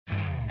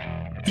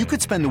You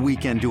could spend the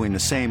weekend doing the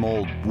same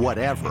old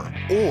whatever,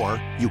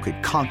 or you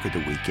could conquer the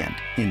weekend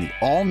in the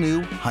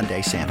all-new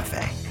Hyundai Santa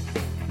Fe.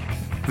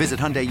 Visit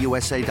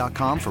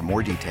HyundaiUSA.com for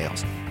more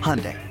details.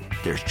 Hyundai,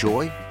 there's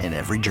joy in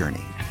every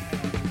journey.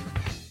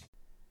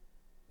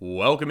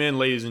 Welcome in,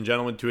 ladies and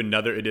gentlemen, to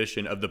another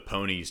edition of the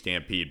Pony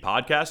Stampede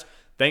podcast.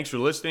 Thanks for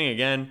listening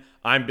again.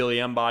 I'm Billy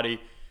Embody,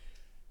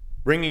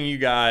 bringing you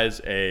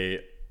guys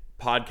a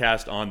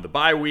podcast on the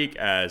bye week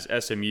as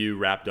SMU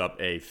wrapped up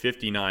a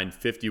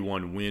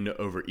 59-51 win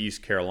over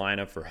East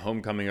Carolina for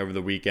homecoming over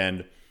the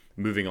weekend,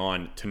 moving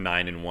on to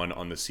 9-1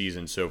 on the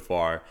season so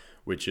far,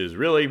 which is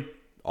really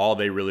all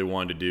they really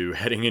wanted to do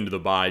heading into the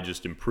bye,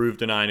 just improve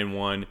to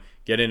 9-1,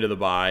 get into the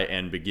bye,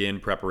 and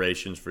begin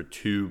preparations for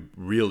two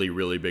really,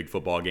 really big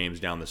football games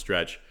down the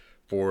stretch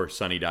for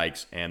Sonny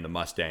Dykes and the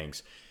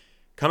Mustangs.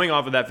 Coming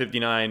off of that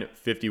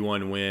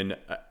 59-51 win,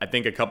 I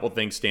think a couple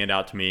things stand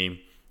out to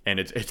me, and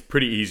it's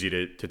pretty easy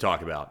to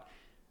talk about.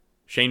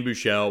 Shane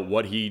Buechele,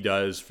 what he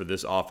does for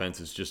this offense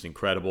is just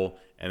incredible.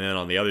 And then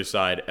on the other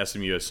side,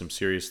 SMU has some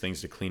serious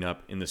things to clean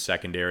up in the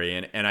secondary.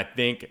 And I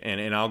think,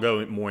 and I'll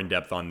go more in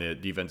depth on the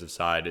defensive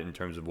side in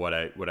terms of what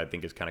I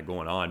think is kind of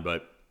going on.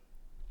 But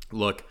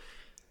look,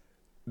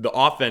 the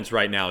offense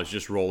right now is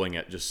just rolling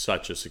at just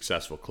such a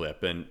successful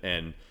clip.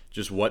 And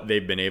just what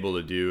they've been able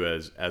to do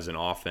as an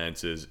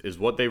offense is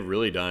what they've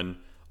really done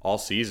all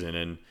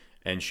season.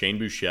 And Shane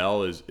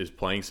Buechele is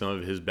playing some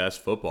of his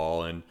best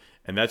football, and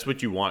that's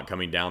what you want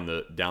coming down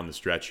the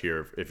stretch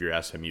here. If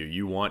you're SMU,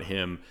 you want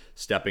him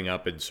stepping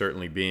up and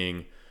certainly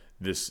being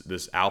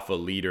this alpha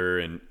leader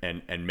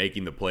and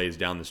making the plays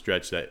down the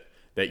stretch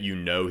that you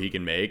know he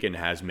can make and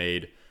has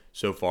made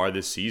so far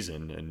this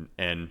season.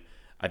 And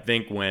I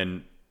think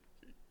when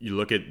you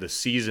look at the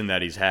season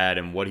that he's had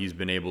and what he's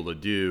been able to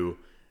do,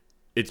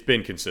 it's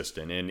been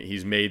consistent, and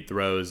he's made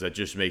throws that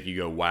just make you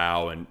go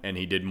wow. And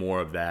he did more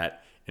of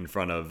that in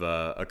front of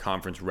a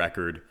conference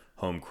record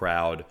home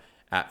crowd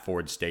at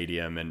Ford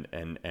Stadium,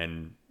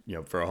 and you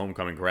know, for a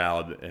homecoming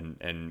crowd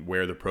and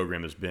where the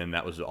program has been,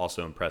 that was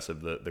also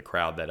impressive, the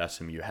crowd that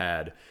SMU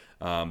had.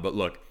 But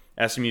look,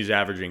 SMU's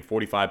averaging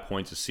 45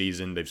 points a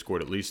season. They've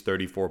scored at least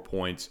 34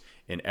 points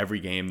in every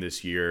game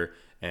this year,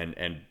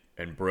 and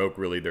broke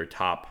really their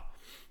top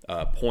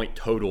point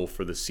total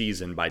for the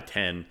season by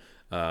 10,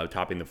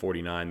 topping the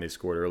 49 they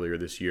scored earlier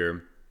this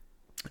year.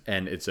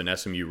 And it's an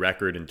SMU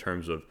record in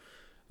terms of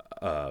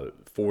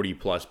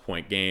 40-plus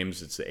point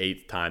games. It's the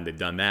 8th time they've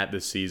done that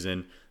this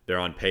season. They're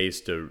on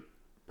pace to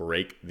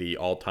break the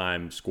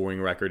all-time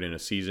scoring record in a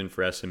season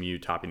for SMU,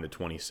 topping the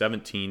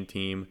 2017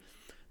 team.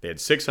 They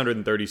had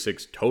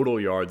 636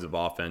 total yards of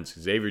offense.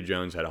 Xavier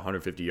Jones had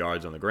 150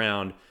 yards on the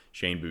ground.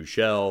 Shane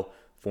Buechele,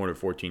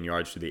 414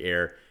 yards through the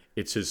air.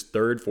 It's his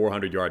third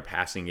 400-yard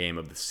passing game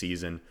of the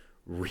season.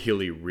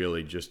 Really,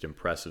 really just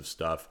impressive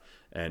stuff.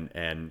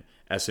 And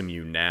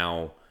SMU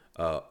now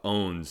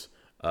owns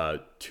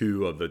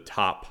two of the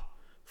top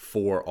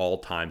 4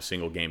 all-time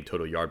single-game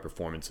total yard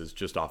performances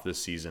just off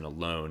this season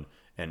alone,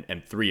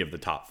 and 3 of the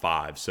top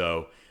 5.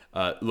 So,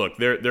 look,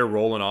 they're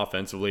rolling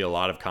offensively, a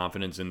lot of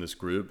confidence in this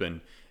group,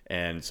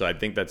 and so I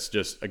think that's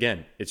just,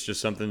 again, it's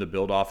just something to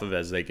build off of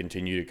as they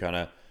continue to kind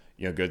of,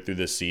 you know, go through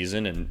this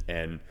season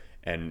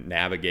and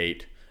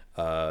navigate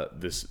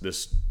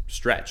this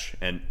stretch,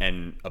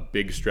 and a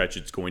big stretch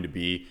it's going to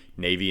be.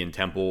 Navy and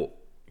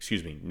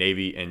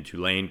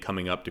Tulane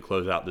coming up to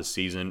close out this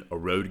season. A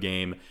road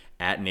game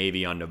at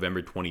Navy on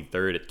November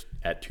 23rd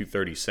at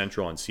 2:30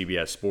 Central on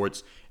CBS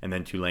Sports. And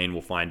then Tulane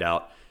will find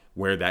out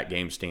where that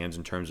game stands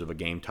in terms of a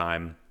game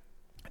time.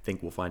 I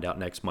think we'll find out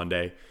next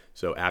Monday.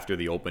 So after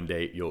the open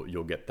date,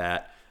 you'll get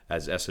that,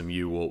 as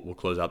SMU will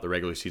close out the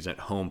regular season at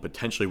home,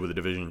 potentially with a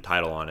division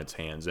title on its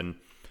hands. And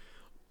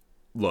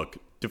look,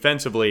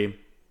 defensively,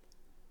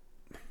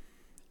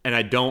 and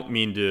I don't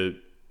mean to,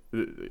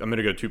 I'm going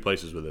to go 2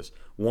 places with this.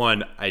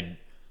 One,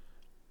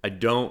 I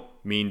don't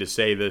mean to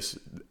say this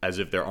as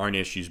if there aren't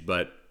issues,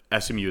 but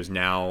SMU has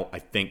now, I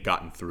think,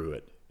 gotten through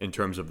it in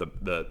terms of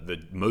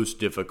the most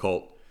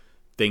difficult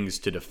things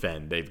to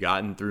defend. They've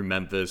gotten through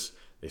Memphis.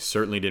 They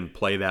certainly didn't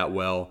play that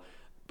well,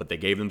 but they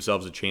gave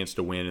themselves a chance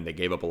to win, and they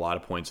gave up a lot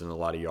of points and a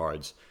lot of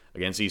yards.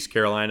 Against East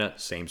Carolina,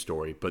 same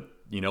story. But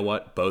you know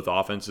what? Both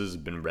offenses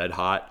have been red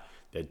hot.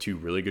 They had 2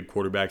 really good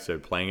quarterbacks that are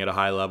playing at a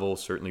high level.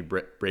 Certainly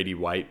Brady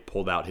White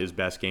pulled out his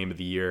best game of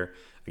the year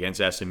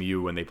against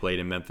SMU when they played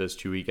in Memphis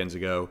 2 weekends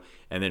ago.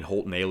 And then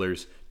Holton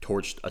Ahlers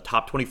torched a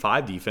top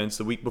 25 defense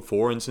the week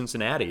before in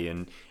Cincinnati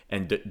and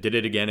did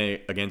it again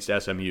against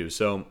SMU.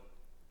 So,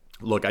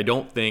 look, I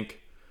don't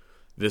think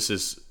this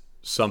is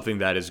something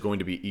that is going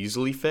to be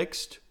easily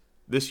fixed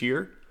this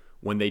year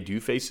when they do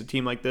face a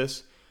team like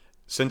this.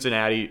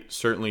 Cincinnati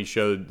certainly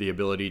showed the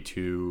ability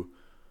to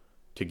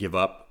give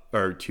up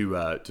or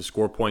to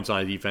score points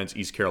on a defense.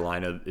 East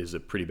Carolina is a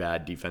pretty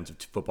bad defensive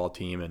football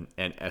team,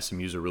 and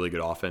SMU is a really good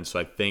offense. So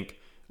I think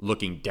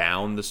looking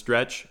down the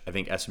stretch, I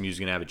think SMU is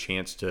going to have a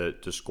chance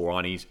to score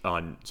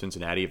on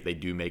Cincinnati if they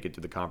do make it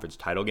to the conference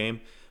title game.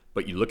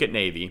 But you look at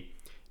Navy.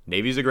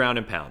 Navy's a ground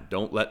and pound.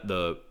 Don't let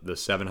the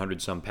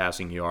 700-some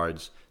passing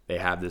yards they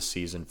have this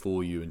season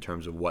fool you in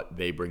terms of what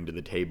they bring to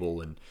the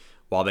table. And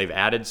while they've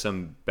added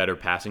some better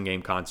passing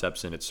game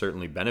concepts and it's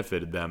certainly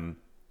benefited them,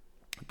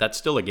 that's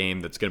still a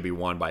game that's going to be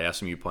won by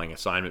SMU playing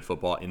assignment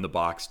football in the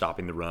box,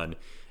 stopping the run,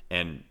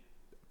 and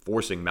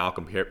forcing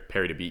Malcolm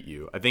Perry to beat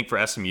you. I think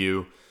for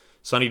SMU,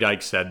 Sonny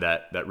Dykes said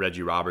that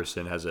Reggie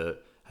Robertson has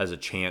a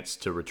chance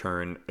to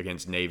return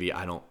against Navy.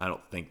 I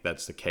don't think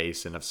that's the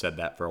case, and I've said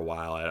that for a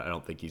while. I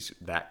don't think he's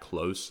that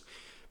close.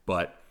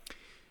 But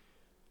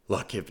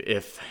look,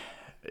 if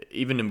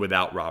even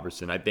without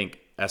Robertson, I think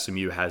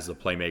SMU has the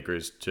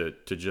playmakers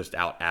to just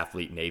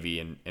out-athlete Navy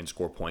and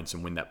score points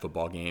and win that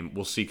football game.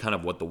 We'll see kind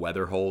of what the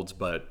weather holds,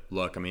 but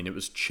look, I mean, it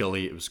was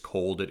chilly. It was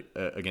cold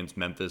against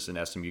Memphis, and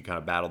SMU kind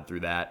of battled through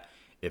that.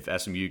 If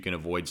SMU can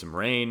avoid some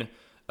rain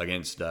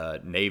against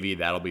Navy,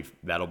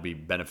 that'll be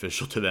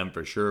beneficial to them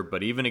for sure.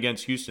 But even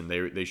against Houston,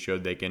 they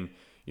showed they can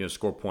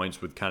score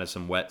points with kind of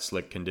some wet,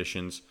 slick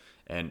conditions.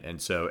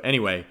 And so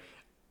anyway,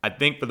 I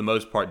think for the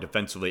most part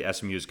defensively,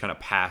 SMU is kind of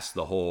past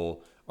the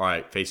whole, all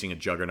right, facing a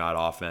juggernaut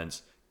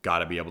offense, got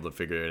to be able to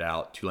figure it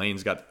out.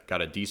 Tulane's got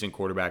a decent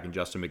quarterback in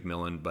Justin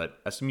McMillan, but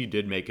SMU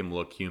did make him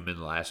look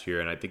human last year,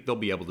 and I think they'll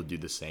be able to do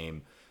the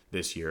same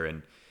this year.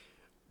 And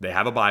they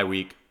have a bye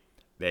week.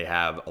 They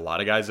have a lot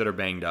of guys that are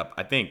banged up.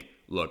 I think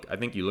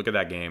you look at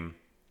that game,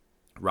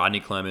 Rodney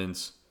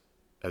Clemens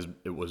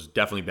was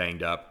definitely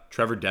banged up.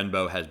 Trevor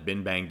Denbo has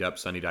been banged up.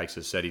 Sonny Dykes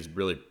has said he's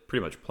really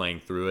pretty much playing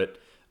through it.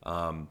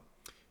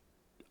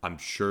 I'm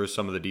sure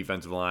some of the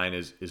defensive line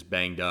is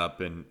banged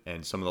up and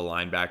some of the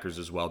linebackers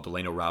as well.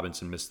 Delano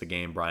Robinson missed the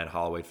game. Brian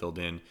Holloway filled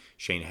in.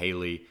 Shane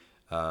Haley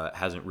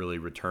hasn't really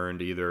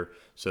returned either.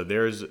 So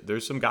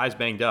there's some guys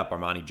banged up.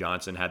 Armani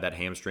Johnson had that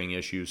hamstring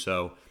issue.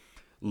 So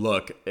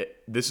look,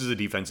 this is a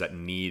defense that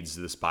needs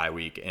this bye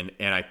week. And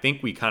I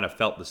think we kind of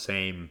felt the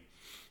same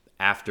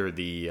after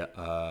the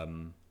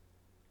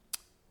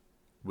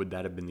would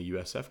that have been the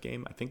USF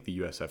game? I think the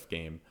USF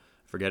game.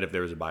 I forget if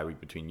there was a bye week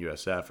between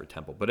USF or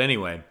Temple. But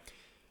anyway,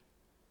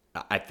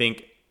 I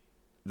think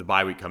the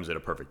bye week comes at a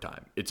perfect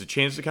time. It's a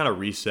chance to kind of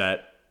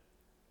reset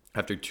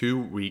after 2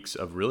 weeks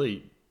of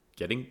really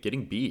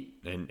getting beat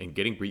and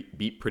getting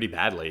beat pretty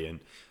badly. And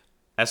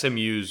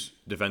SMU's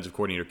defensive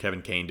coordinator,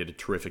 Kevin Kane, did a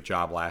terrific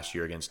job last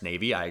year against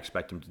Navy. I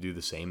expect him to do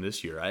the same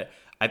this year.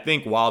 I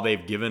think while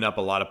they've given up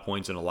a lot of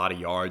points and a lot of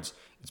yards,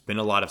 it's been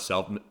a lot of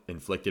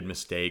self-inflicted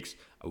mistakes.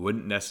 I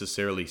wouldn't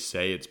necessarily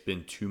say it's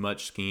been too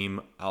much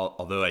scheme,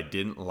 although I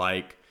didn't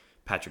like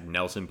Patrick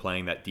Nelson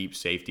playing that deep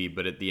safety.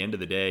 But at the end of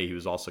the day, he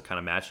was also kind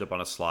of matched up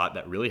on a slot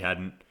that really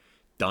hadn't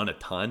done a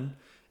ton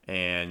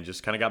and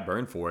just kind of got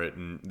burned for it.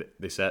 And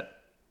they set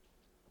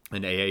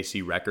an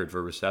AAC record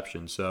for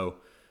reception. So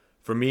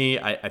for me,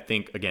 I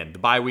think, again, the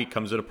bye week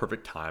comes at a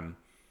perfect time.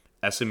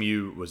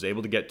 SMU was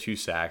able to get 2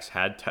 sacks,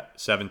 had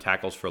 7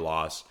 tackles for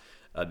loss.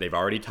 They've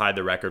already tied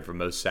the record for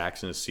most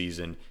sacks in a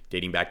season,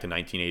 dating back to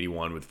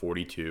 1981 with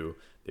 42.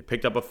 They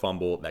picked up a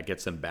fumble that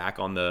gets them back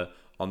on the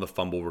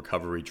fumble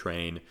recovery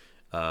train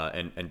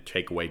and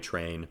takeaway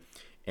train.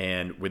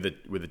 And with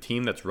a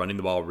team that's running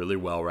the ball really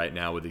well right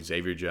now with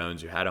Xavier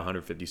Jones, who had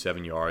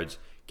 157 yards,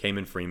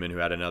 Kamen Freeman, who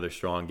had another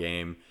strong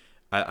game,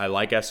 I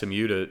like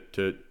SMU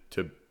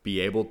to be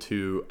able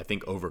to, I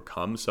think,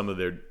 overcome some of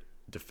their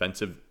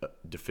defensive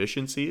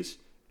deficiencies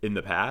in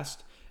the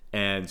past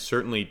and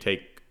certainly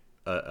take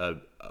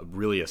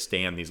really a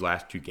stand these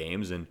last 2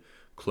 games and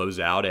close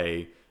out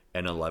an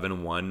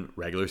 11-1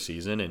 regular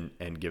season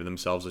and give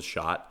themselves a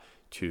shot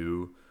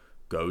to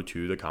go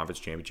to the conference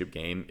championship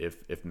game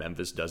if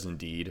Memphis does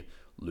indeed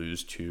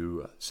lose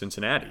to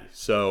Cincinnati.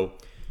 So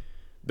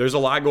there's a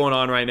lot going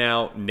on right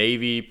now.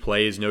 Navy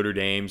plays Notre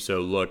Dame.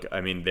 So look,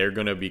 I mean, they're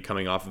going to be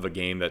coming off of a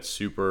game that's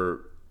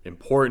super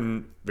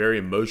important, very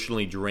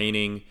emotionally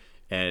draining,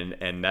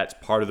 and that's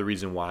part of the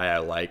reason why I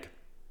like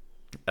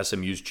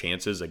SMU's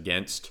chances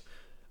against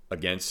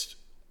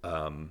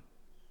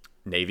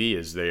Navy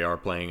is they are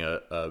playing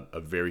a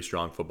very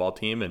strong football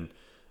team,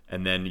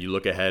 and then you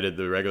look ahead at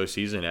the regular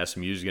season,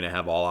 SMU is going to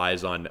have all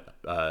eyes on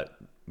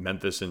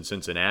Memphis and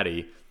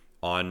Cincinnati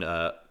on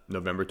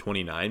November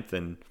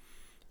 29th,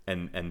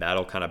 and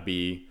that'll kind of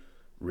be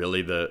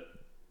really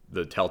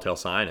the telltale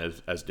sign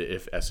as to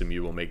if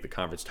SMU will make the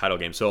conference title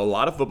game. So a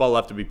lot of football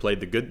left to be played.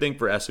 The good thing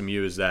for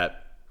SMU is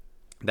that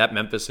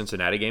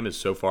Memphis-Cincinnati game is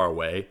so far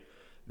away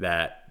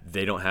that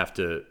they just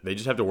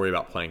have to worry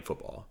about playing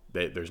football.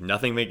 There's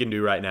nothing they can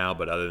do right now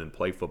but other than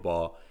play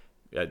football.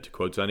 To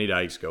quote Sonny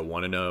Dykes, go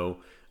 1-0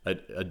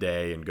 a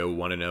day and go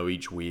 1-0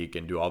 each week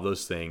and do all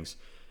those things.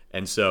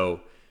 And so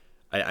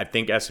I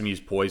think SMU's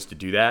poised to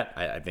do that.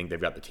 I think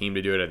they've got the team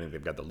to do it. I think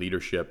they've got the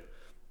leadership.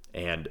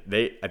 And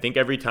I think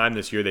every time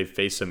this year they've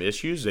faced some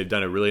issues, they've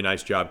done a really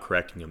nice job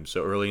correcting them.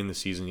 So early in the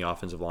season, the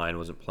offensive line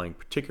wasn't playing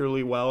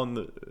particularly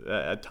well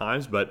at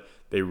times, but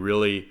they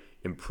really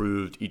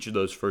improved each of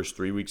those first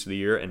 3 weeks of the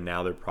year, and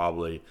now they're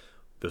probably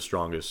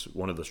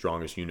one of the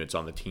strongest units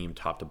on the team,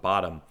 top to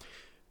bottom.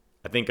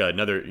 I think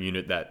another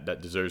unit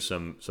that deserves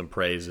some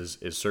praise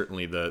is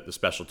certainly the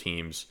special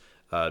teams.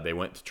 They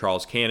went to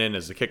Charles Cannon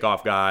as the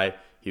kickoff guy.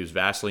 He was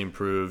vastly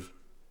improved.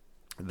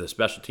 The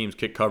special teams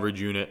kick coverage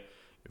unit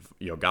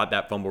got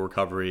that fumble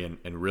recovery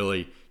and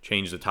really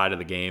changed the tide of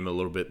the game a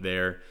little bit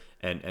there.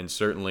 And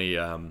certainly,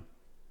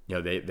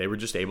 they were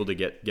just able to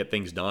get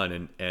things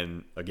done.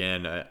 And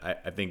again,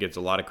 I think it's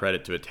a lot of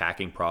credit to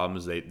attacking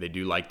problems. They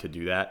do like to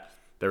do that.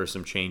 There were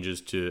some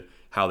changes to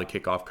how the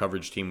kickoff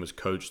coverage team was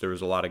coached. There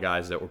was a lot of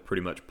guys that were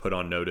pretty much put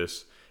on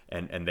notice,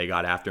 and they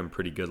got after him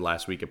pretty good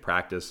last week at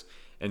practice.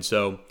 And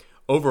so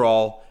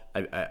overall,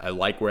 I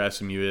like where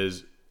SMU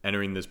is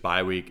entering this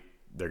bye week.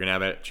 They're going to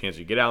have a chance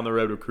to get out on the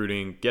road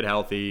recruiting, get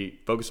healthy,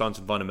 focus on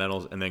some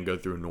fundamentals, and then go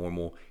through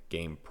normal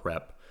game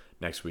prep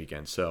next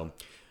weekend. So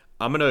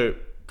I'm going to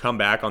come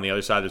back on the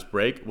other side of this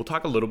break. We'll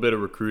talk a little bit of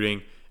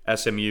recruiting.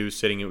 SMU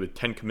sitting with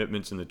 10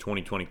 commitments in the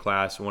 2020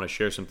 class. I want to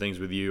share some things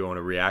with you. I want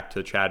to react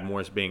to Chad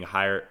Morris being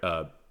hired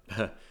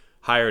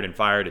and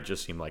fired. It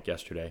just seemed like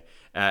yesterday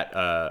at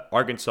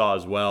Arkansas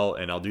as well,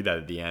 and I'll do that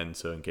at the end.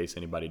 So in case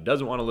anybody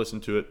doesn't want to listen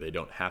to it, they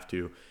don't have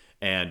to.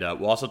 And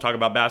we'll also talk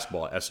about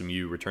basketball.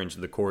 SMU returns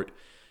to the court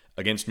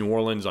against New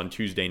Orleans on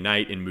Tuesday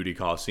night in Moody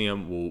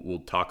Coliseum. We'll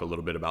talk a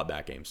little bit about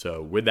that game.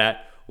 So with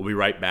that, we'll be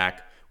right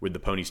back with the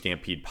Pony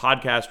Stampede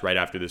podcast right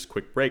after this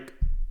quick break.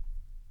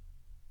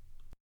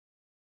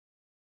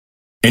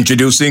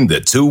 Introducing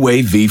the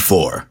Two-Way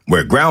V4,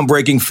 where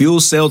groundbreaking fuel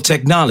cell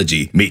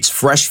technology meets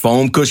fresh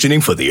foam cushioning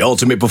for the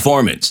ultimate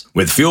performance.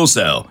 With fuel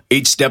cell,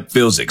 each step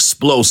feels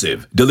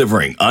explosive,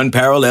 delivering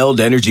unparalleled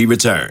energy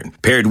return.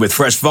 Paired with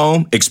fresh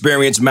foam,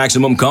 experience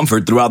maximum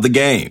comfort throughout the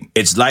game.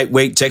 Its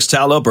lightweight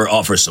textile upper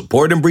offers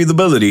support and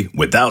breathability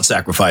without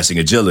sacrificing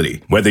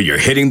agility. Whether you're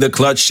hitting the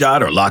clutch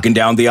shot or locking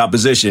down the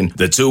opposition,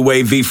 the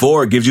Two-Way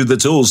V4 gives you the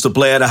tools to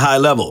play at a high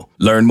level.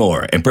 Learn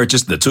more and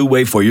purchase the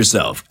Two-Way for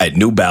yourself at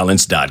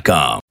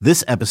newbalance.com.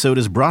 This episode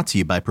is brought to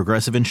you by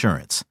Progressive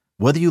Insurance.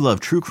 Whether you love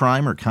true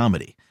crime or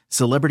comedy,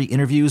 celebrity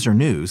interviews or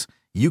news,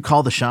 you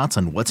call the shots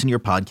on what's in your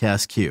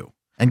podcast queue.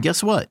 And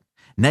guess what?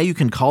 Now you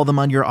can call them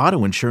on your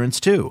auto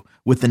insurance too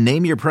with the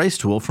Name Your Price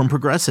tool from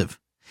Progressive.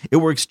 It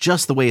works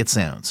just the way it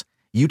sounds.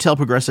 You tell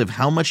Progressive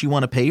how much you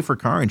want to pay for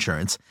car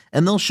insurance,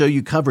 and they'll show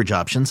you coverage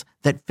options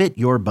that fit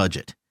your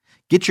budget.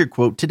 Get your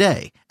quote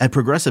today at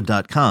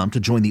Progressive.com to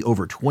join the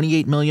over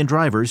 28 million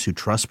drivers who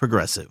trust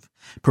Progressive.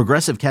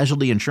 Progressive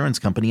Casualty Insurance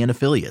Company and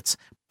Affiliates.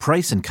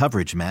 Price and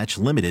coverage match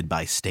limited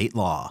by state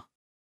law.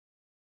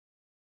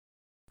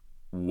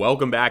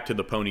 Welcome back to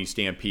the Pony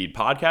Stampede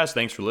podcast.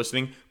 Thanks for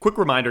listening. Quick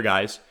reminder,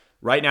 guys.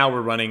 Right now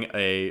we're running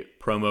a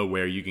promo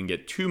where you can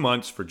get 2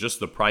 months for just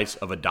the price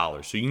of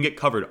 $1. So you can get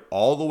covered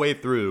all the way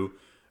through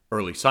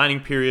early signing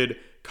period,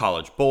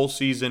 college bowl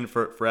season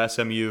for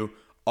SMU,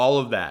 all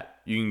of that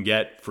you can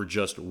get for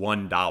just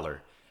 $1.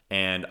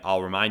 And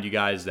I'll remind you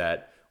guys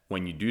that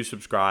when you do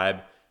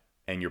subscribe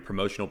and your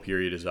promotional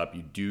period is up,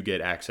 you do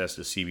get access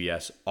to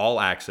CBS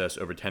All Access,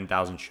 over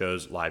 10,000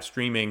 shows live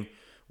streaming,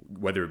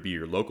 whether it be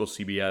your local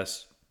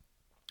CBS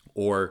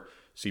or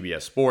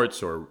CBS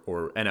Sports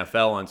or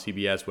NFL on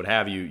CBS, what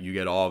have you. You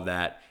get all of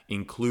that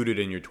included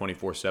in your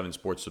 24/7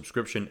 sports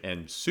subscription.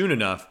 And soon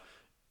enough,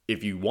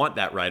 if you want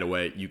that right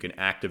away, you can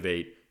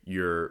activate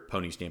your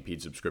Pony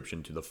Stampede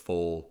subscription to the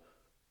full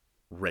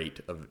rate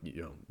of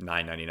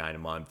 $9.99 a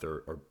month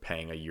or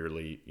paying a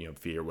yearly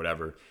fee or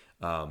whatever.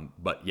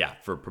 But yeah,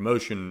 for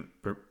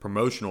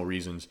promotional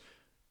reasons,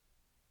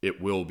 it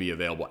will be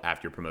available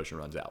after your promotion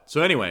runs out.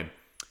 So anyway,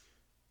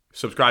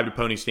 subscribe to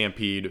Pony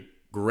Stampede.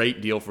 Great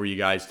deal for you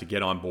guys to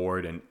get on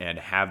board and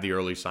have the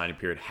early signing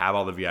period, have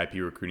all the VIP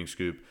recruiting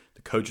scoop.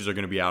 The coaches are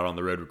going to be out on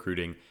the road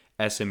recruiting.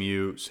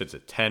 SMU sits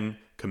at 10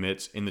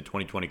 commits in the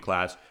 2020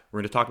 class. We're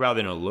going to talk about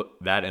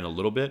that in a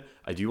little bit.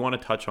 I do want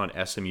to touch on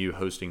SMU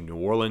hosting New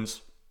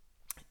Orleans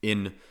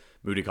in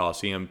Moody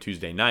Coliseum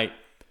Tuesday night.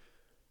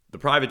 The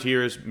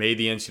Privateers made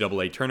the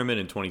NCAA tournament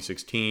in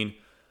 2016.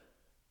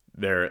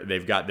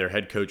 They've got their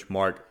head coach,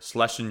 Mark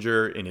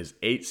Schlesinger, in his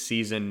 8th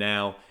season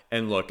now.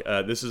 And look,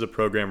 this is a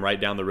program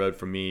right down the road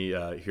from me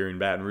here in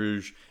Baton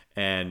Rouge.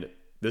 And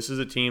this is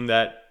a team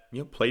that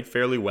played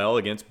fairly well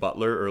against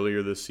Butler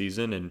earlier this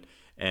season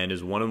and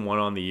is 1-1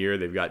 on the year.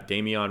 They've got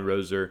Damian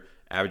Roser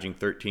averaging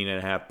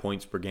 13.5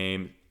 points per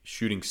game,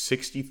 shooting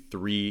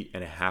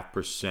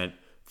 63.5%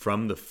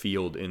 from the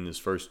field in his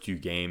first 2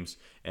 games.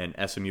 And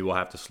SMU will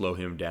have to slow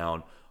him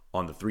down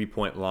on the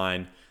 3-point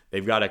line.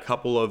 They've got a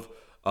couple of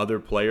other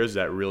players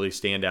that really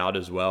stand out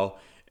as well.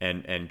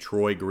 And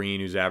Troy Green,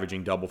 who's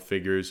averaging double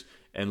figures.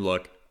 And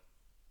look,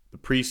 the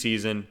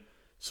preseason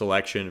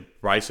selection,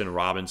 Bryson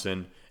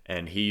Robinson,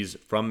 and he's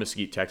from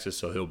Mesquite, Texas,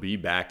 so he'll be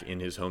back in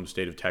his home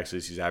state of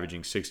Texas. He's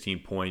averaging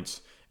 16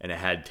 points and it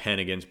had 10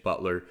 against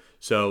Butler.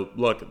 So,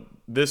 look,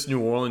 this New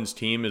Orleans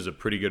team is a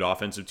pretty good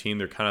offensive team.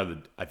 They're kind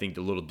of, I think,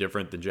 a little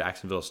different than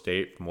Jacksonville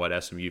State from what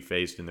SMU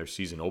faced in their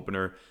season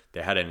opener.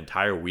 They had an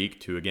entire week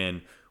to,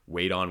 again,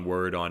 wait on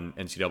word on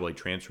NCAA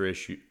transfer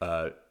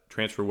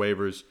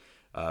waivers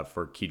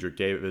for Kendrick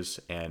Davis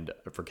and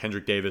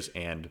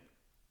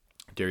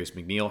Darius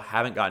McNeil.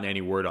 Haven't gotten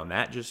any word on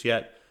that just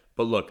yet.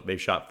 But look, they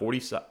shot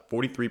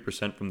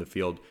 43% from the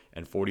field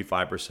and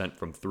 45%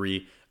 from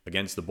 3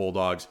 against the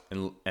Bulldogs,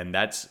 and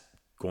that's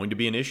going to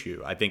be an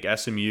issue. I think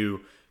SMU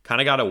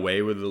kind of got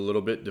away with it a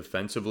little bit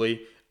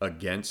defensively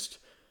against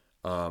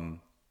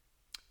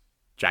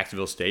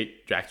Jacksonville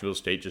State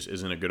just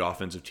isn't a good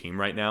offensive team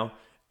right now,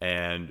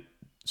 and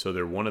so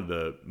they're one of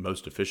the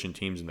most efficient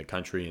teams in the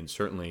country, and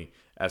certainly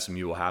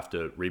SMU will have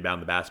to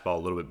rebound the basketball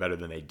a little bit better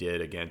than they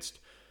did against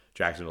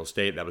Jacksonville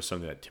State. That was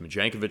something that Tim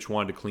Jankovic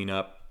wanted to clean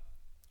up.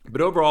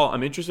 But overall,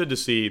 I'm interested to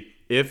see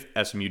if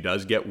SMU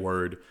does get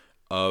word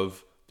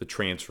of the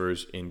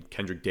transfers in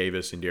Kendrick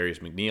Davis and Darius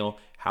McNeil,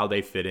 how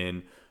they fit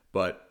in.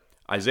 But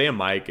Isaiah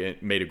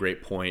Mike made a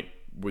great point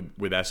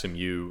with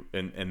SMU,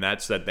 and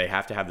that's that they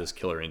have to have this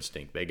killer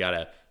instinct. They got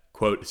to,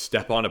 quote,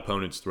 step on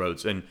opponents'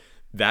 throats. And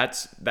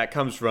that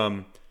comes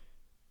from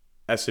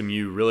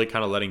SMU really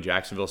kind of letting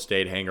Jacksonville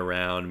State hang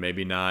around,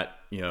 maybe not,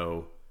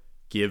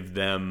 give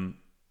them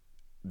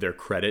their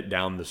credit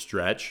down the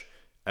stretch.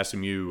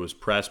 SMU was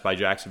pressed by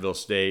Jacksonville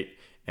State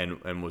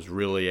and was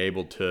really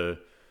able to,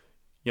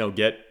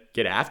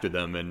 get after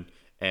them.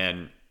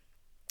 And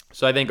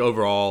so I think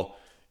overall,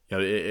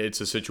 it's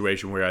a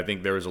situation where I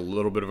think there was a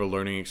little bit of a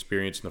learning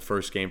experience in the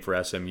first game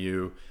for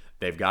SMU.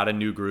 They've got a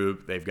new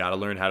group. They've got to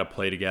learn how to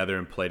play together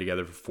and play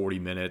together for 40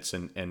 minutes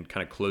and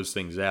kind of close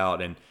things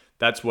out. And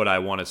that's what I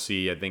want to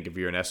see. I think if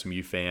you're an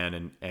SMU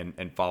fan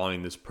and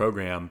following this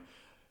program,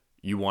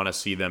 you want to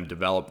see them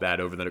develop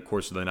that over the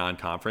course of the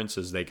non-conference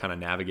as they kind of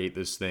navigate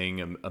this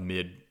thing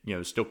amid,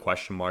 still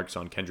question marks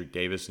on Kendrick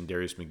Davis and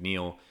Darius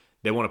McNeil.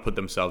 They want to put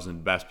themselves in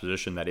the best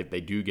position that if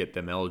they do get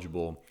them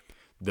eligible,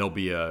 they'll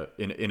be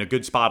in a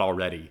good spot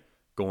already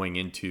going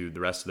into the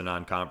rest of the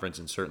non-conference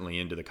and certainly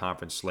into the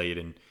conference slate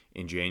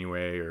in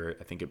January, or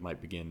I think it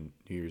might begin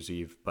New Year's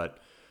Eve. But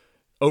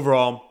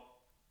overall,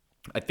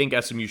 I think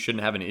SMU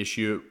shouldn't have an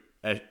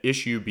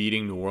issue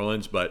beating New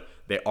Orleans, but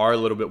they are a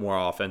little bit more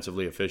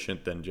offensively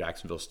efficient than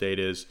Jacksonville State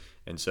is,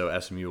 and so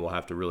SMU will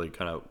have to really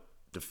kind of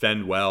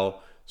defend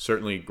well,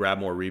 certainly grab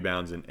more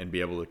rebounds and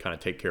be able to kind of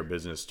take care of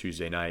business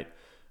Tuesday night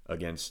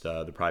against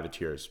the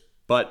Privateers.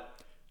 But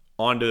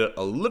on to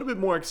a little bit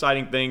more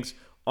exciting things,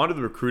 onto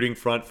the recruiting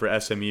front for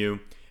SMU.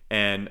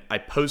 And I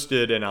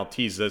posted, and I'll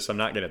tease this, I'm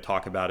not going to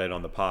talk about it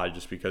on the pod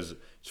just because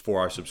it's for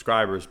our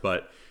subscribers,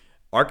 but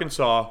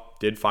Arkansas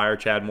did fire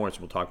Chad Morris.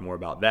 We'll talk more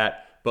about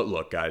that. But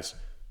look, guys,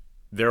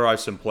 there are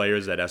some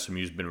players that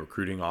SMU's been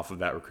recruiting off of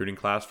that recruiting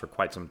class for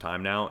quite some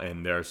time now,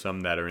 and there are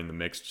some that are in the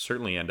mix to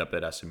certainly end up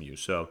at SMU.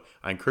 So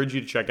I encourage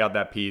you to check out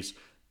that piece.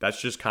 That's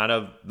just kind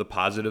of the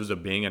positives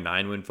of being a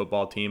 9-win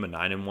football team, a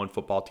 9-1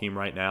 football team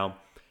right now,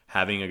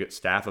 having a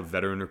staff of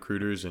veteran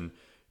recruiters and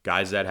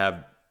guys that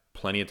have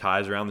plenty of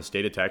ties around the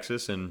state of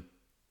Texas, and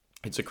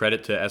it's a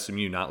credit to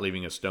SMU not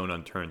leaving a stone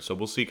unturned. So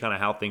we'll see kind of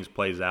how things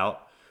plays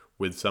out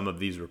with some of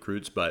these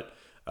recruits, but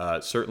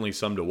certainly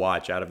some to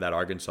watch out of that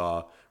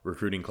Arkansas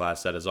recruiting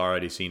class that has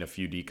already seen a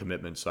few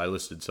decommitments. So I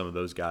listed some of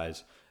those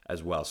guys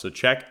as well. So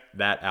check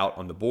that out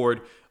on the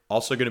board.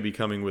 Also going to be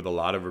coming with a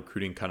lot of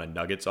recruiting kind of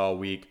nuggets all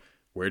week.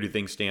 Where do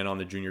things stand on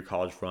the junior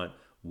college front?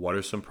 What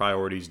are some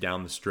priorities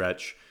down the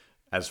stretch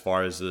as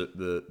far as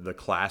the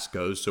class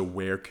goes? So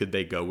where could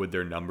they go with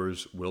their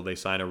numbers? Will they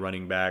sign a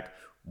running back,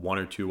 1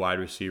 or 2 wide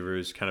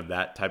receivers, kind of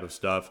that type of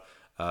stuff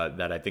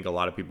that I think a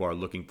lot of people are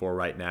looking for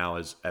right now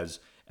as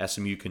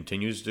SMU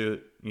continues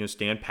to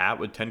stand pat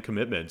with 10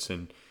 commitments.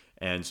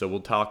 And so we'll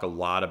talk a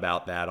lot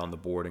about that on the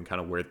board and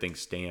kind of where things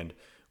stand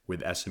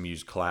with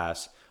SMU's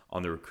class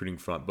on the recruiting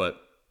front.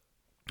 But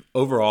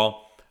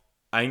overall,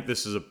 I think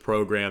this is a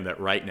program that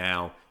right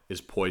now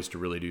is poised to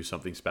really do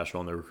something special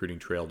on the recruiting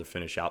trail to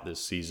finish out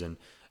this season.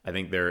 I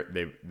think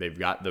they've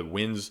got the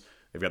wins.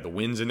 They've got the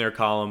wins in their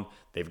column.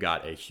 They've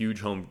got a huge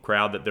home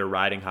crowd that they're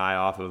riding high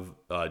off of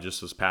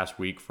just this past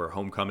week for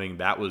homecoming.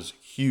 That was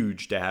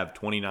huge to have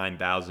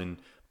 29,000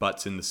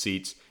 butts in the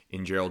seats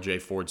in Gerald J.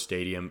 Ford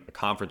Stadium, a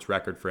conference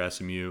record for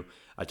SMU.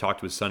 I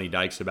talked with Sonny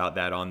Dykes about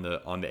that on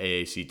the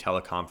AAC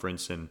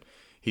teleconference, and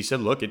he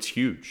said, look, it's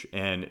huge.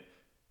 And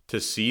to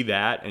see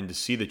that and to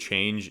see the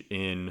change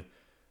in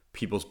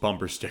people's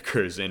bumper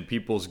stickers and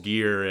people's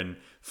gear and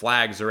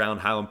flags around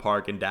Highland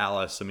Park in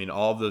Dallas, I mean,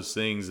 all of those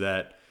things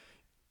that,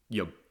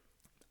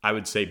 I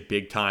would say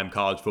big-time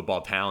college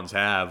football towns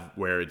have,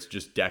 where it's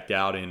just decked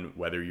out in,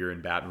 whether you're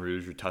in Baton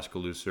Rouge or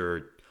Tuscaloosa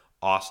or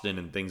Austin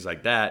and things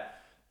like that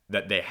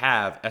they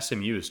have,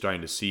 SMU is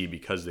starting to see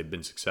because they've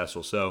been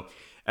successful. So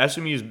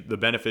SMU is the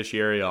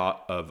beneficiary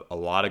of a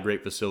lot of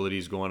great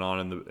facilities going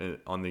on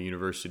the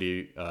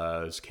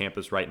university's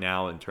campus right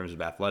now in terms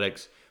of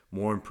athletics.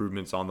 More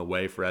improvements on the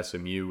way for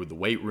SMU with the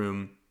weight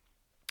room.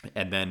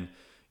 And then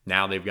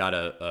now they've got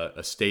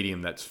a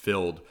stadium that's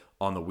filled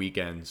on the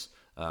weekends,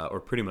 or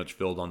pretty much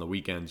filled on the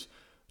weekends,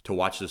 to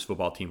watch this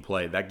football team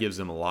play. That gives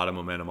them a lot of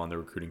momentum on the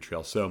recruiting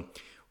trail. So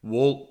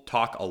we'll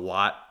talk a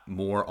lot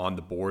more on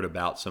the board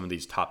about some of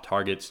these top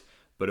targets.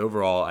 But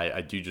overall,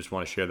 I do just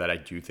want to share that I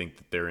do think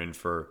that they're in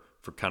for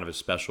kind of a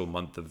special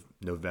month of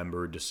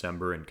November,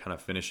 December, and kind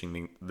of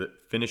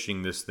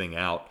finishing this thing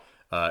out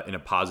in a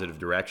positive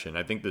direction.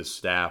 I think this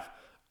staff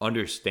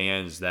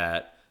understands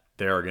that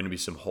there are going to be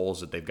some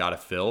holes that they've got to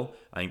fill.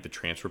 I think the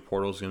transfer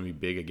portal is going to be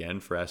big again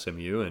for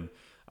SMU, and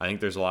I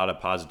think there's a lot of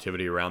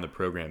positivity around the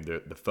program.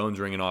 The phone's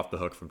ringing off the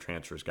hook from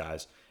transfers,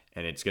 guys,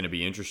 and it's going to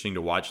be interesting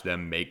to watch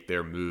them make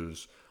their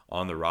moves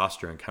on the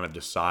roster and kind of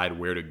decide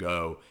where to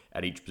go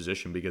at each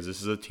position, because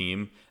this is a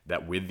team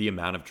that, with the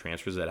amount of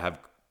transfers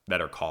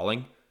that are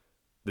calling,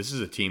 this is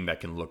a team that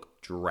can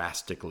look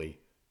drastically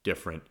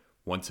different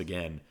once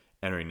again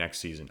entering next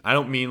season. I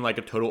don't mean like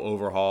a total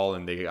overhaul,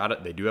 and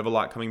they do have a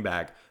lot coming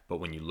back, but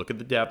when you look at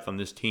the depth on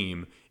this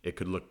team, it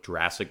could look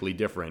drastically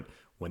different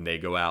when they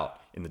go out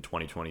in the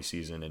 2020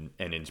 season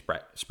and in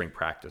spring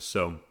practice.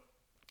 So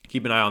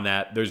keep an eye on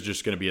that. There's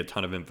just going to be a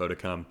ton of info to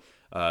come.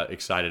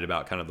 Excited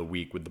about kind of the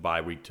week with the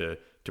bye week to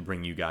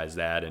bring you guys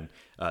that. And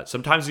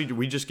sometimes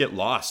we just get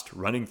lost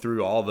running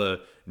through all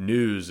the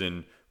news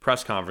and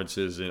press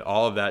conferences and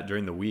all of that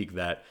during the week,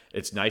 that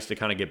it's nice to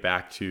kind of get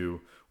back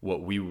to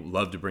what we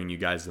love to bring you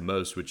guys the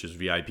most, which is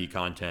VIP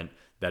content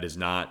that is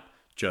not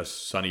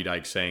just Sonny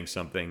Dykes saying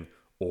something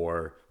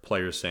or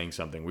players saying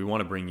something. We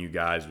want to bring you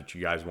guys what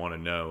you guys want to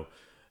know.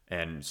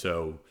 And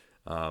so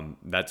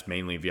that's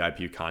mainly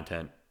VIP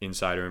content,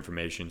 insider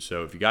information.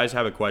 So if you guys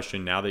have a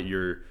question now that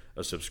you're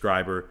a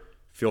subscriber,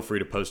 feel free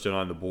to post it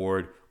on the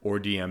board or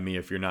DM me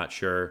if you're not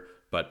sure.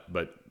 But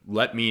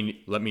let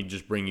me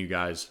just bring you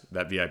guys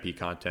that VIP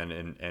content,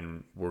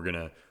 and we're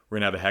gonna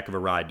have a heck of a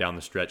ride down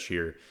the stretch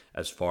here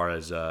as far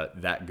as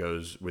that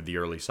goes with the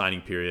early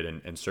signing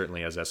period, and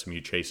certainly as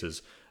SMU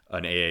chases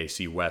an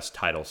AAC West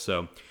title.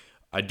 So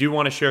I do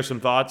want to share some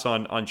thoughts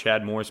on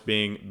Chad Morris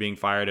being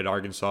fired at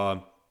Arkansas,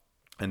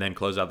 and then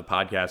close out the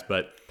podcast.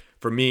 But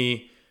for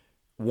me,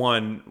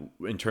 one,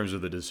 in terms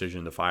of the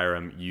decision to fire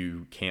him,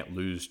 you can't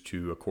lose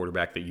to a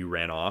quarterback that you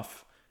ran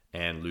off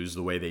and lose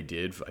the way they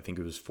did. I think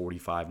it was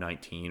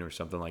 45-19 or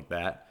something like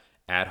that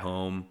at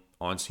home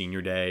on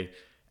senior day,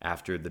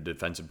 after the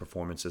defensive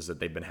performances that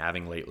they've been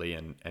having lately,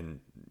 and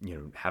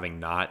having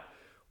not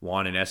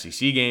won an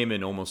SEC game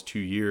in almost 2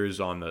 years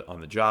on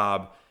the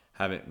job,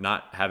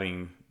 not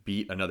having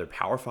beat another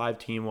Power 5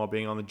 team while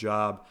being on the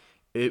job.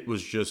 It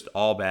was just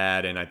all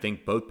bad, and I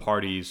think both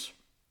parties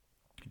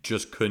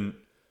just couldn't,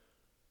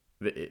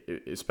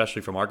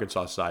 especially from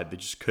Arkansas' side, they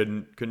just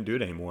couldn't do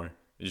it anymore.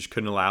 They just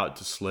couldn't allow it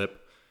to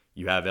slip.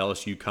 You have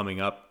LSU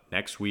coming up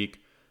next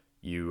week.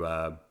 You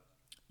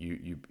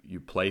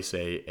place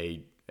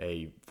a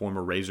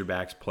former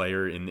Razorbacks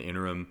player in the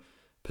interim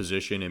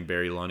position in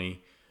Barry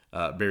Looney,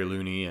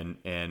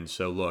 and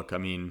so look, I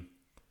mean,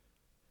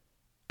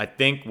 I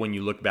think when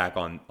you look back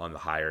on the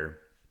hire,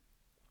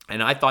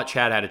 and I thought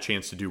Chad had a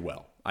chance to do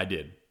well. I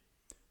did.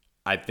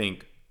 I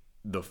think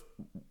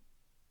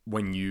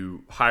when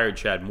you hired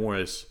Chad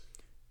Morris,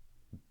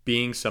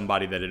 being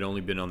somebody that had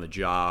only been on the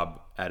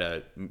job at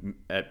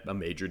a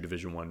major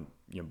Division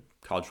I,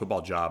 college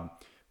football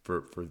job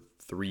for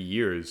 3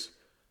 years,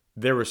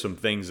 there were some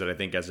things that I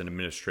think as an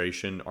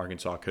administration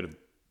Arkansas could have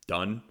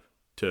done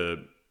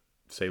to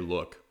say,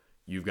 look,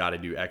 you've got to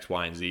do X,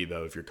 Y, and Z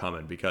though if you're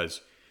coming,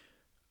 because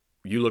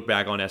you look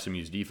back on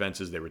SMU's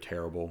defenses, they were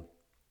terrible.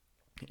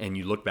 And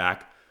you look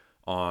back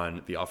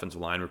on the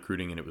offensive line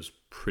recruiting, and it was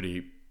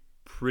pretty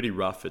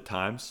rough at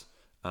times.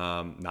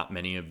 Not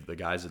many of the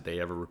guys that they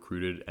ever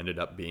recruited ended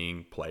up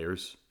being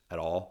players at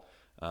all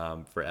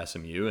for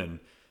SMU. And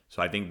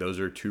so I think those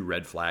are two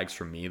red flags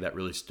for me that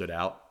really stood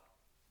out.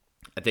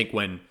 I think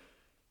when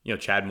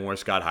Chad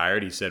Morris got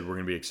hired, he said, we're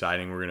going to be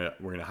exciting. We're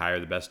going to hire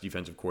the best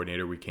defensive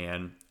coordinator we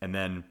can. And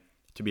then,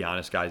 to be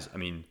honest, guys, I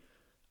mean,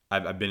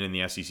 I've been in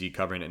the SEC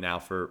covering it now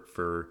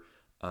for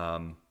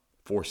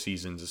 4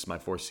 seasons. This is my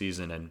 4th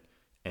season,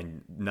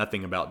 and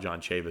nothing about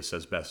John Chavis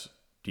says best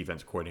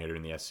defensive coordinator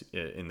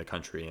in the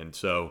country. And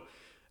so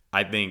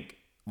I think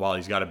while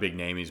he's got a big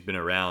name, he's been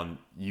around,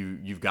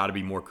 you've got to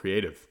be more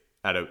creative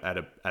at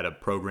a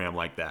program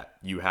like that.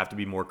 You have to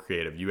be more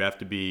creative. You have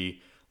to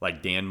be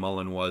like Dan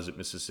Mullen was at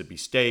Mississippi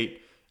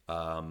State,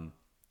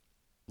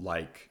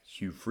 like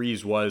Hugh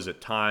Freeze was at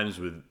times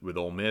with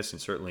Ole Miss,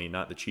 and certainly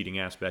not the cheating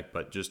aspect,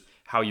 but just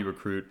how you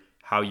recruit,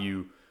 how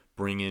you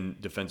bring in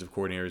defensive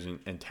coordinators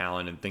and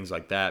talent and things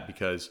like that.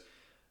 Because,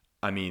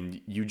 I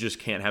mean, you just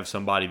can't have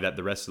somebody that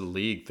the rest of the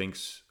league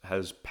thinks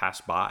has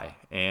passed by.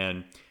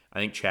 And I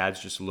think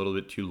Chad's just a little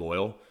bit too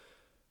loyal.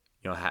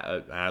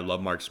 I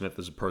love Mark Smith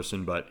as a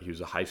person, but he was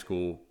a high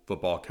school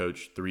football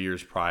coach 3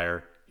 years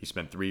prior. He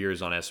spent 3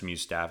 years on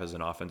SMU's staff as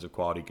an offensive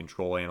quality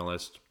control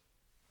analyst,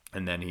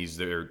 and then he's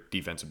their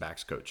defensive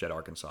backs coach at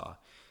Arkansas.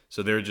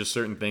 So there are just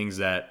certain things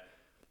that,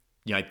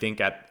 I think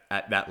at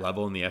that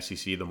level in the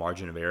SEC, the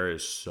margin of error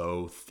is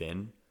so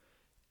thin.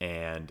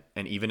 And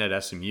even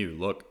at SMU,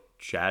 look,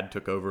 Chad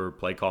took over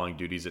play calling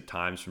duties at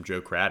times from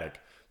Joe Craddock.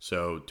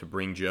 So to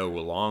bring Joe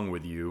along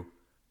with you,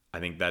 I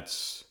think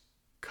that's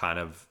kind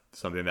of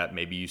something that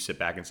maybe you sit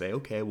back and say,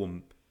 okay, well,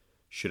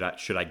 should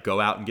I go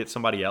out and get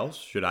somebody else?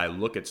 Should I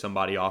look at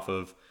somebody off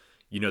of,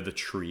 the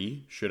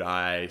tree? Should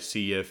I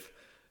see if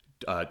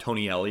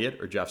Tony Elliott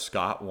or Jeff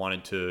Scott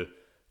wanted to,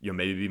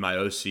 maybe be my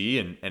OC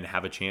and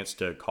have a chance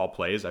to call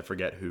plays? I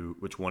forget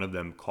which one of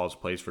them calls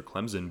plays for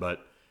Clemson,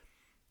 but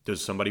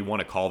does somebody want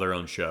to call their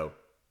own show?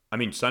 I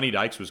mean, Sonny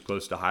Dykes was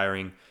close to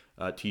hiring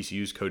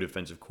TCU's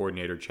co-defensive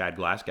coordinator, Chad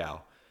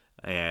Glasgow.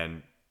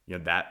 And,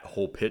 that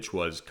whole pitch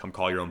was come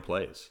call your own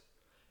plays.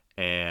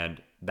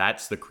 And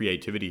that's the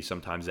creativity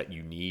sometimes that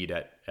you need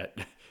at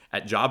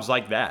at jobs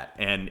like that,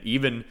 and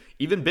even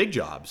big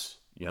jobs.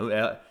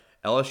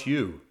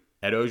 LSU,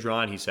 Ed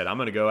Orgeron, he said, I'm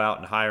going to go out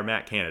and hire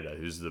Matt Canada,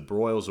 who's the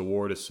Broyles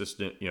Award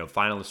assistant,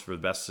 finalist for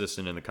the best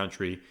assistant in the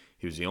country.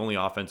 He was the only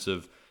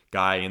offensive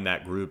guy in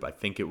that group. I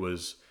think it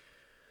was,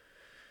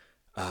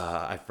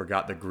 I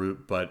forgot the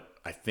group, but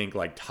I think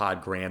like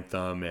Todd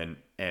Grantham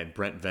and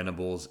Brent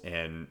Venables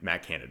and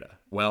Matt Canada.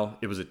 Well,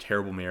 it was a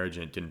terrible marriage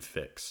and it didn't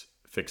fix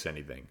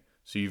anything.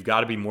 So you've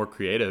got to be more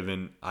creative,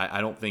 and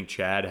I don't think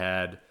Chad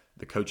had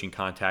the coaching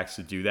contacts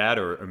to do that,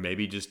 or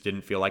maybe just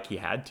didn't feel like he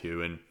had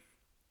to. And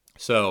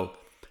so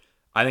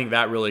I think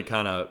that really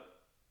kind of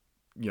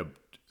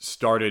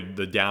started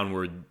the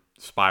downward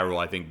spiral,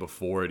 I think,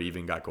 before it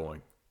even got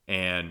going.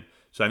 And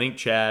so I think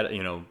Chad,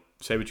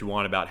 say what you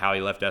want about how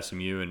he left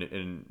SMU,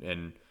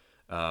 and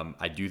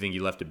I do think he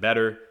left it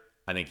better.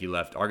 I think he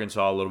left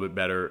Arkansas a little bit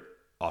better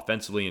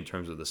offensively in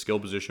terms of the skill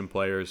position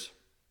players,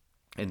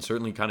 and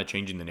certainly kind of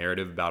changing the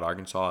narrative about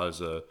Arkansas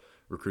as a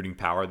recruiting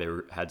power. They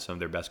had some of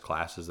their best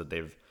classes that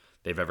they've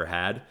ever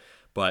had.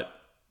 But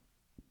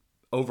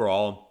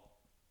overall,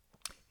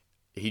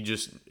 he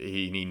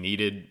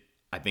needed,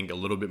 I think, a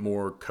little bit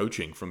more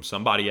coaching from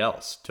somebody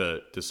else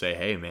to say,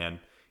 hey, man,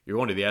 you're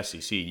going to the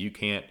SEC. You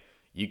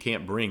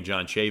can't bring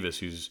John Chavis,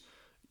 who's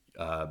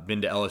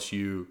been to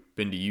LSU,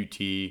 been to UT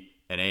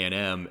and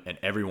A&M, and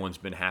everyone's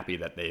been happy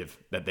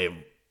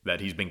that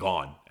he's been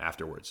gone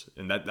afterwards.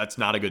 And that's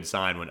not a good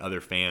sign when other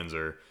fans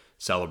are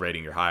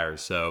celebrating your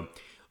hires. So,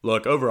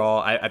 look,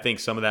 overall, I think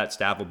some of that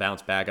staff will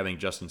bounce back. I think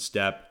Justin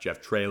Stepp,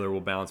 Jeff Traylor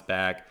will bounce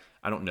back.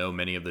 I don't know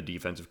many of the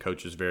defensive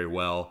coaches very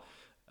well.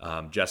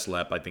 Jess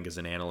Lepp, I think, is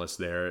an analyst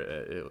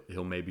there.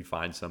 He'll maybe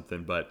find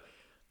something. But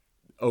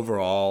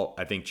overall,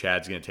 I think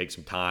Chad's going to take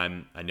some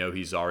time. I know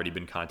he's already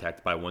been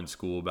contacted by one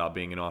school about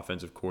being an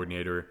offensive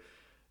coordinator.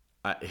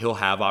 He'll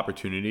have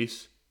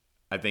opportunities.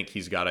 I think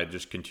he's got to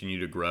just continue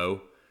to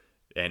grow.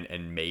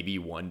 And maybe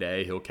one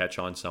day he'll catch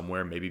on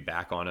somewhere, maybe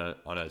back on a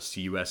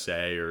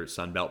CUSA or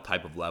Sun Belt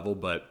type of level.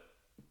 But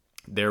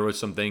there was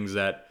some things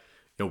that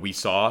we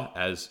saw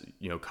as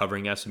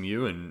covering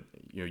SMU, and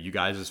you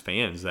guys as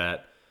fans,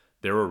 that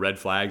there were red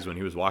flags when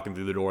he was walking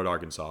through the door at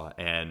Arkansas,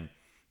 and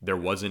there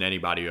wasn't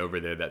anybody over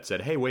there that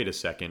said, hey, wait a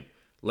second,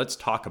 let's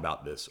talk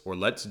about this, or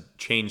let's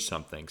change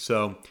something.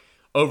 So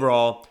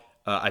overall,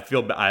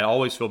 I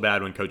always feel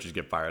bad when coaches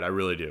get fired. I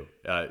really do.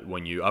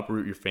 When you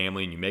uproot your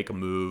family and you make a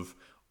move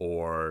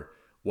or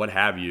what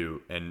have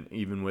you, and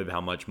even with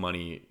how much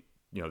money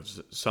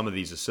some of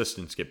these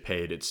assistants get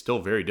paid, it's still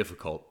very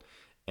difficult.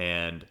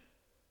 And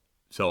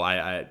so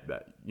I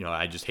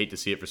just hate to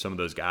see it for some of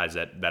those guys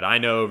that I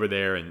know over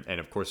there, and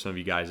of course some of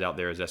you guys out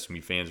there as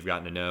SMU fans have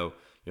gotten to know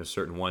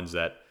certain ones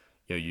that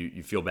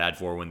you feel bad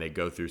for when they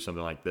go through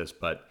something like this.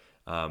 But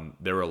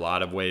there were a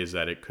lot of ways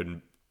that it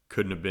couldn't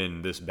have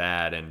been this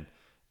bad,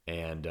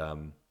 and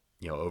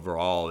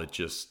overall it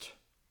just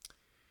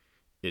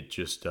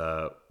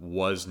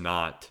was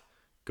not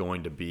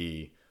going to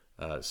be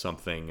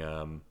something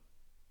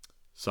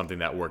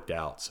that worked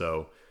out.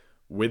 So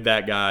with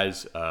that,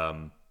 guys,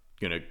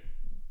 gonna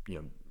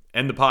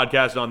end the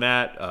podcast on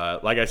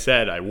that. Like I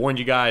said, I warned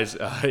you guys,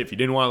 if you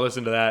didn't want to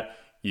listen to that,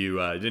 you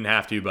didn't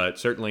have to, but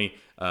certainly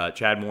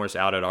Chad Morris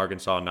out at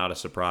Arkansas, not a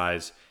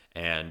surprise.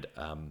 And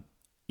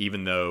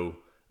even though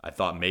I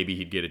thought maybe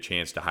he'd get a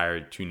chance to hire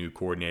 2 new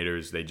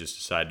coordinators, they just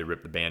decided to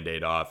rip the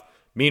Band-Aid off.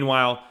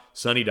 Meanwhile,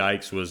 Sonny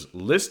Dykes was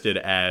listed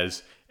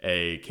as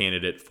a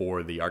candidate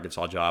for the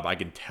Arkansas job. I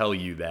can tell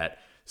you that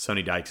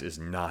Sonny Dykes is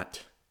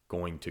not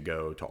going to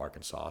go to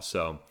Arkansas.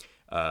 So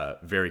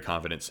very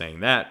confident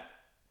saying that.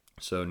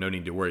 So no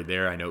need to worry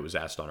there. I know it was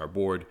asked on our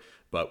board.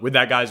 But with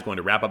that, guys, going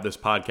to wrap up this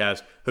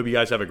podcast. Hope you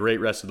guys have a great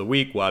rest of the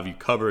week. We'll have you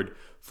covered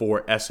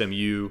for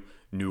SMU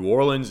New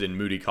Orleans in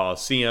Moody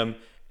Coliseum,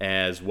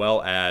 as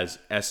well as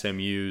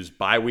SMU's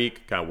bye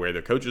week, kind of where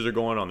the coaches are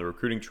going on the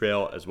recruiting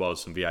trail, as well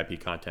as some VIP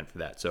content for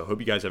that. So hope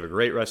you guys have a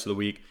great rest of the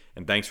week,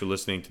 and thanks for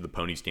listening to the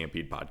Pony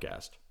Stampede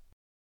podcast.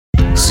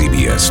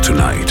 CBS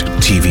Tonight,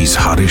 TV's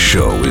hottest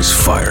show is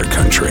Fire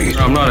Country.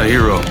 I'm not a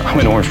hero. I'm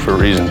in orange for a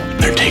reason.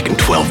 They're taking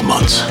 12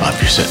 months off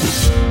your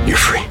sentence. You're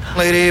free.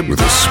 Lady, with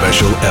a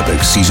special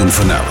epic season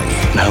finale.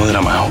 Now that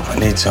I'm out, I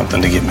need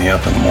something to get me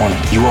up in the morning.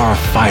 You are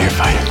a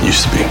firefighter.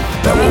 Used to be.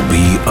 That will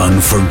be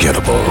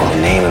unforgettable. In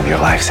the name of your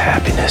life's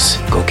happiness,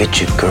 go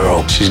get your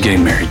girl. She's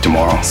getting married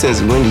tomorrow.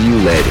 Since when do you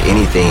let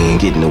anything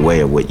get in the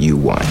way of what you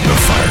want? The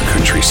Fire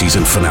Country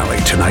season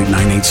finale, tonight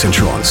 9/8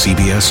 Central on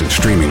CBS and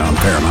streaming on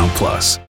Paramount+.